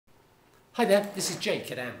Hi there, this is Jake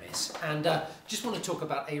at Ambis, and just want to talk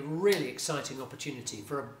about a really exciting opportunity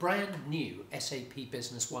for a brand new SAP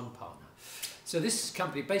Business One partner. So this is a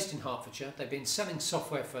company based in Hertfordshire. They've been selling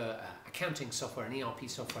software for accounting software and ERP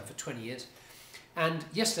software for 20 years. And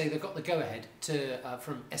yesterday they got the go-ahead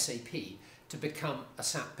from SAP to become a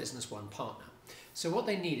SAP Business One partner. So what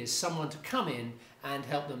they need is someone to come in and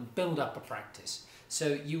help them build up a practice.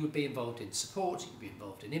 So you would be involved in support, you'd be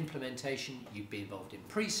involved in implementation, you'd be involved in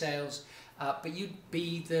pre-sales, but you'd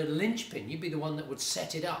be the linchpin, you'd be the one that would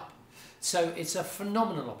set it up. So it's a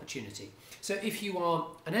phenomenal opportunity. So if you are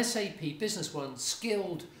an SAP Business One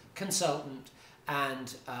skilled consultant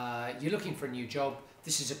and you're looking for a new job,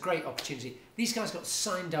 this is a great opportunity. These guys got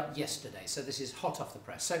signed up yesterday, so this is hot off the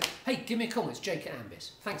press. So hey, give me a call, it's Jake at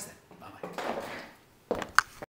Ambis. Thanks then, bye-bye.